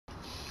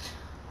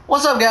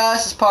What's up,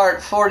 guys? It's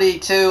part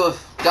 42 of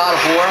God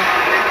of War.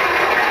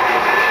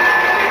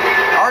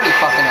 Already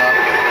fucking up.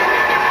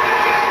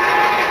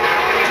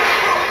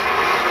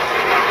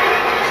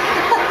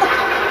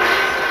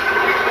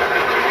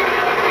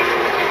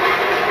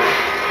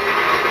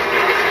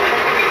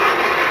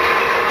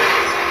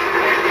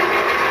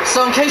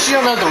 So in case you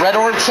don't know, the red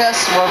orb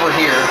chests were over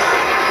here.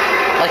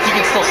 Like, you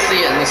can still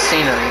see it in the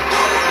scenery.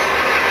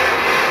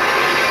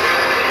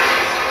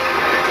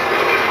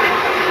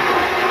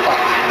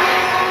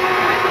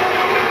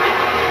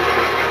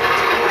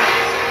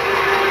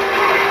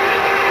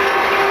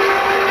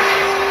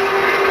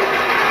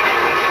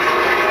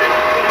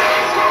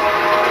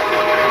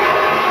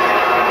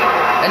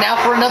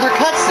 For another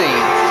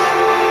cutscene.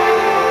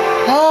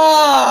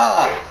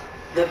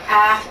 The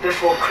path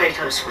before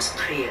Kratos was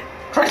clear.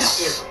 Kratos.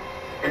 Still,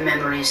 the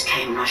memories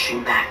came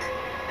rushing back,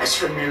 as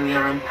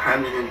familiar and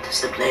permanent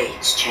as the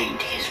blades chained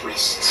to his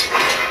wrists.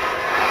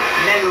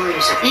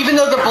 Memories of even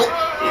though the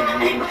in the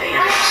name of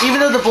Ares.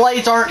 Even though the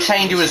blades aren't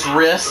chained to his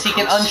wrists, he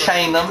can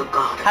unchain them.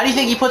 How do you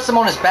think he puts them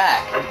on his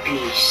back? A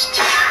beast,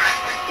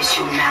 his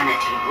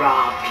humanity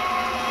robbed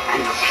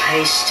and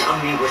replaced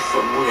only with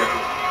the will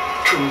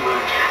to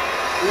murder.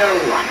 No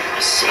one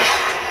was safe.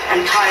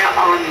 Entire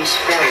armies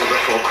fell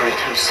before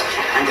Kratos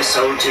and the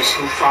soldiers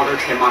who followed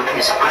him on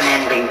his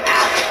unending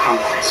path of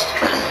conquest,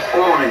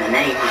 all in the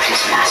name of his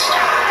master.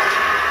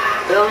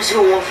 Those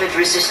who offered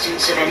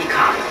resistance of any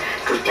kind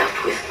were dealt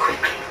with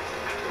quickly.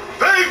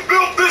 They've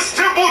built this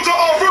temple to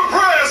offer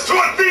prayers to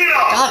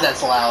Athena! God, that's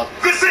loud.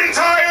 This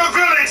entire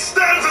village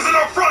stands as an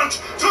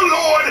affront to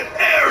Lord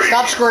Ares!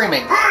 Stop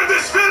screaming. Burn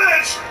this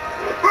village!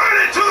 Burn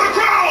it to the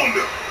ground!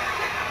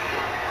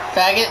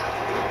 Faggot.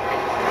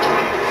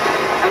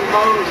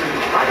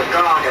 Emboldened by the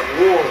god of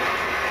war,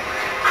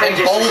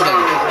 Kratos'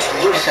 army was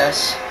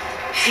ruthless,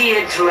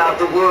 feared throughout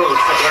the world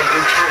for their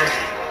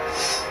brutality.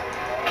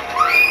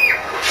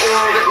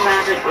 All that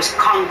mattered was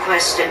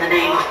conquest in the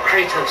name of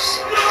Kratos,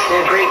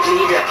 their great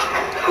leader,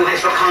 who had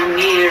become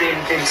near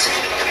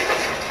invincible.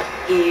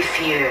 He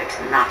feared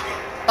nothing.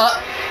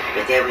 But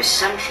there was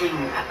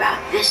something about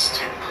this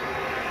temple,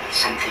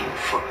 something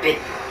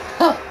forbidden.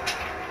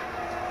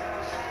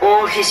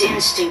 All his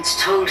instincts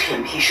told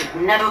him he should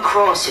never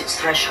cross its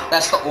threshold.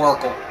 That's the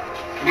Oracle.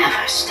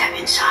 Never step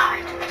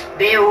inside.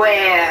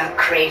 Beware,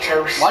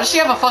 Kratos. Why does she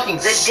have a fucking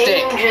stick? The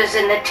dangers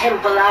in the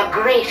temple are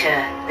greater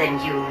than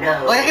you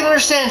know. Like, I can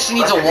understand she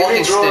needs a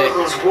walking stick. The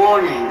Oracle's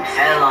warning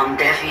fell on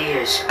deaf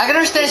ears. I can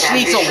understand she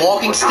needs a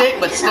walking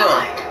stick, but still.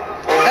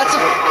 That's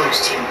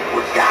opposed him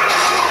would die.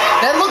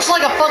 That looks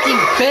like a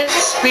fucking bent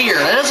spear.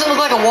 That doesn't look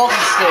like a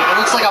walking stick. It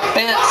looks like a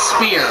bent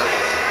spear.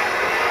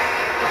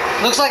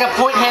 Looks like a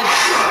point-head.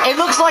 It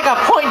looks like a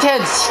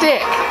point-head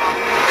stick.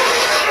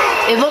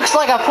 It looks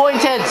like a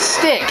point-head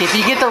stick. If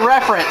you get the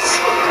reference,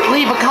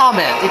 leave a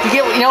comment. If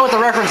you know what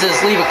the reference is,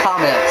 leave a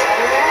comment.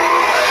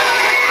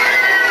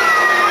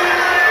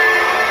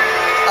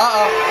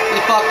 Uh-oh,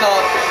 he fucked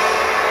up.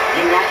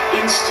 In that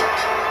instant,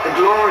 the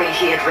glory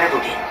he had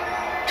reveled in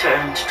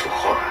turned to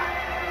horror.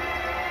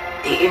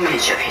 The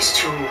image of his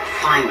two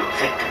final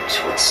victims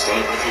would stay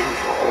with him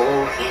for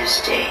all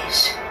his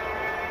days.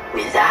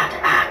 With that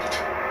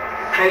act,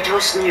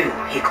 Kratos knew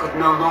he could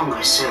no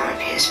longer serve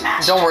his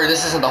master. Don't worry,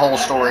 this isn't the whole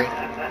story.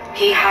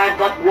 He had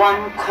but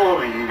one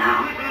calling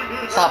now.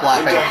 Stop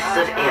laughing. The death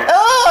of Ares.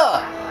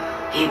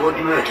 He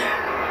would murder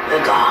the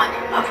god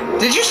of war.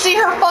 Did you see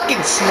her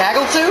fucking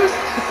snaggletooth?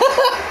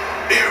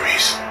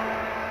 Ares,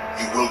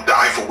 you will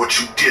die for what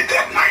you did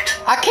that night.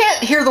 I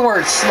can't hear the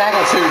word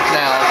snaggletooth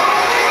now.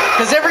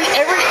 Because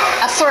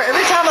I swear,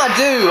 every time I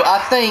do, I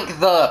think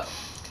the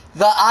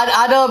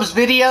iDubbbz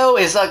video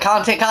is a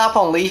content cop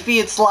on Leafy.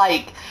 It's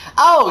like,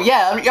 oh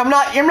yeah, I'm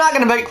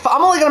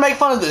only gonna make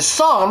fun of this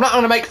song. I'm not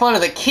gonna make fun of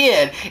the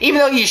kid, even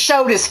though you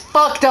showed his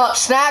fucked up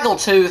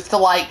snaggletooth to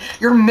like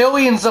your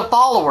millions of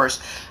followers.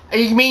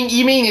 You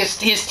mean his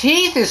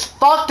teeth, his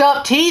fucked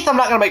up teeth? I'm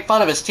not gonna make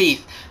fun of his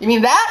teeth. You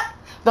mean that?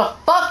 The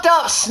fucked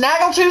up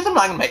snaggletooth? I'm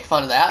not gonna make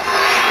fun of that.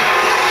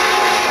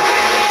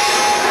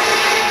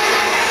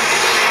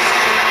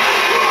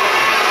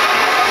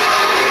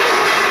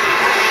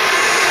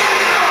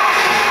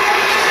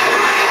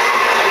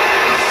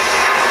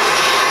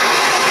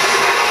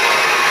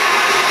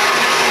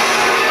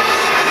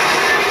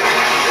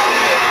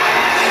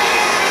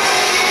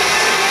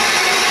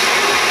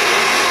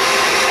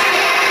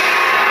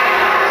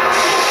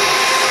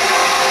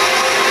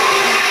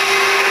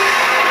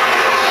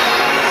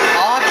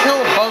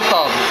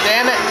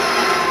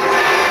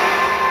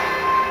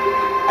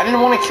 I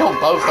didn't want to kill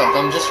both of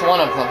them, just one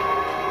of them.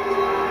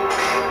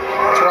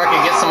 That's where I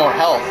could get some more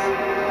health.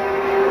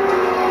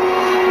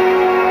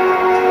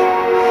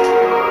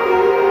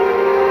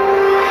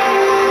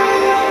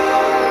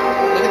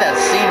 Look at that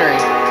scenery.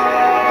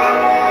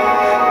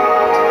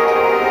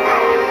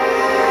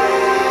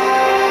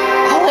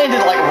 I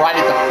landed like right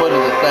at the foot of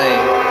the thing.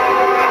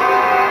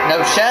 No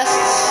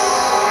chests?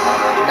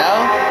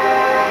 No?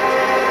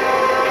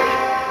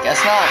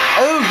 Guess not.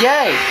 Oh,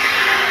 yay!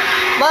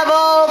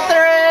 Level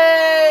 3!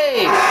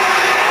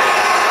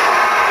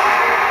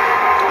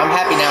 I'm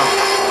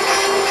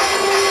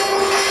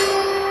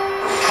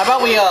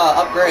about we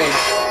upgrade?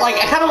 Like,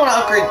 I kind of want to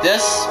upgrade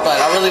this, but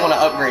I really want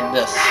to upgrade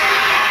this.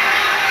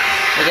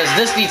 Because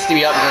this needs to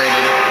be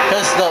upgraded.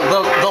 Because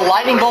the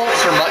lightning bolts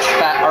are much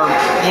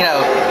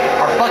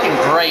are fucking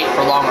great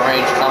for long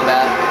range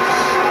combat.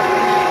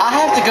 I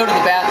have to go to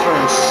the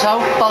bathroom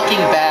so fucking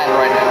bad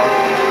right now.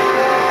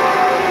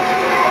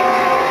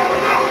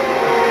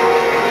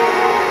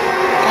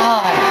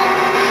 God.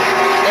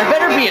 There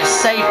better be a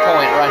save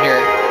point right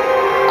here.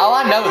 Oh,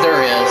 I know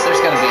there is.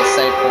 There's gonna be a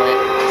save point.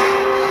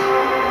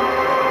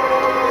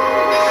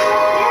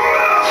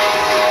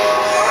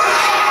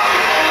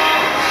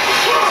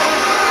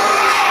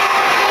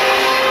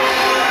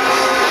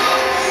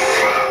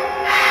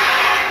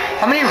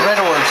 How many red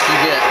orbs do you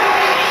get?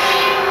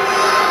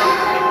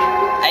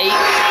 8?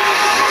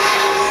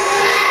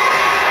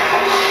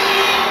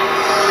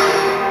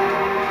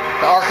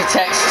 The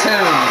Architect's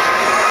Tomb.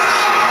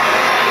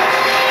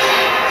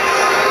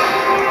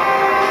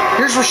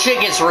 Here's where shit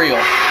gets real.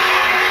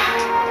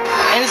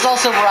 And it's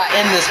also where I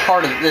end this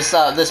part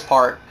of this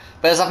part.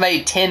 Because I've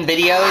made 10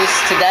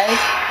 videos today.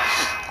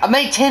 I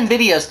made 10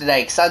 videos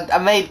today because I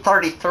made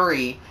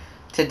 33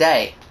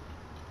 today.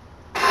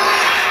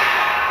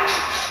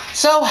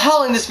 So,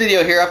 I'll end this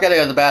video here. I've got to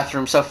go to the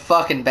bathroom so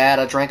fucking bad.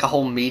 I drank a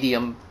whole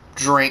medium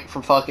drink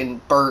from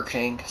fucking Burger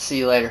King. See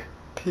you later.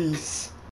 Peace.